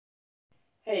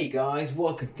Hey guys,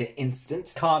 welcome to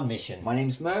Instant Card Mission. My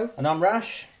name's Mo. And I'm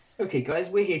Rash. Okay guys,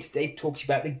 we're here today to talk to you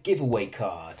about the giveaway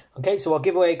card. Okay, so our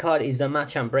giveaway card is the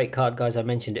Machamp break card, guys, I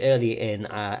mentioned earlier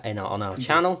on our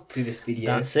channel. Previous video.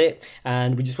 That's it.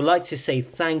 And we just would like to say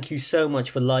thank you so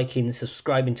much for liking and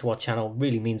subscribing to our channel.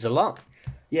 Really means a lot.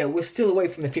 Yeah, we're still away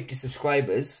from the 50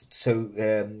 subscribers, so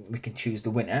we can choose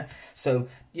the winner. So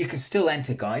you can still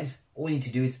enter, guys. All you need to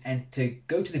do is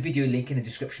go to the video link in the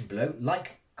description below,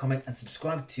 like, comment and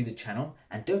subscribe to the channel,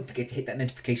 and don't forget to hit that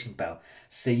notification bell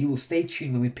so you will stay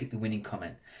tuned when we pick the winning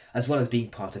comment, as well as being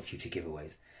part of future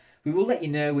giveaways. We will let you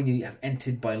know when you have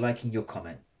entered by liking your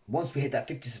comment. Once we hit that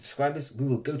 50 subscribers, we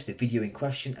will go to the video in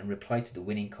question and reply to the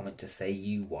winning comment to say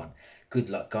you won. Good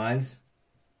luck, guys.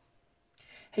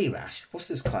 Hey Rash, what's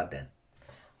this card then?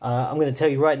 I'm going to tell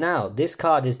you right now, this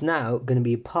card is now going to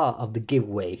be part of the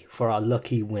giveaway for our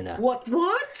lucky winner. What?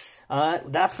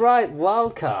 That's right,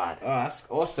 wild card. Oh, that's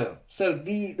awesome. So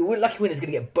the lucky winner is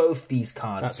going to get both these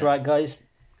cards. That's right, guys.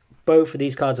 Both of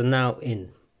these cards are now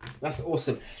in. That's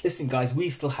awesome. Listen, guys,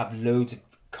 we still have loads of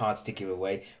cards to give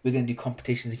away. We're going to do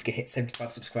competitions if you can hit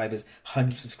 75 subscribers,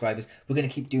 100 subscribers. We're going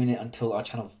to keep doing it until our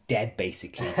channel's dead,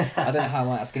 basically. I don't know how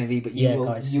long that's going to be, but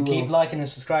guys, you keep liking and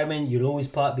subscribing. You'll always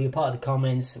be a part of the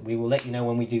comments. We will let you know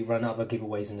when we do run other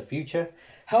giveaways in the future.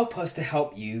 Help us to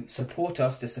help you. Support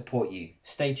us to support you.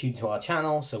 Stay tuned to our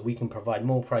channel so we can provide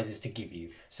more prizes to give you.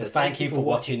 So thank you for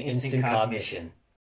watching Instant Card Mission.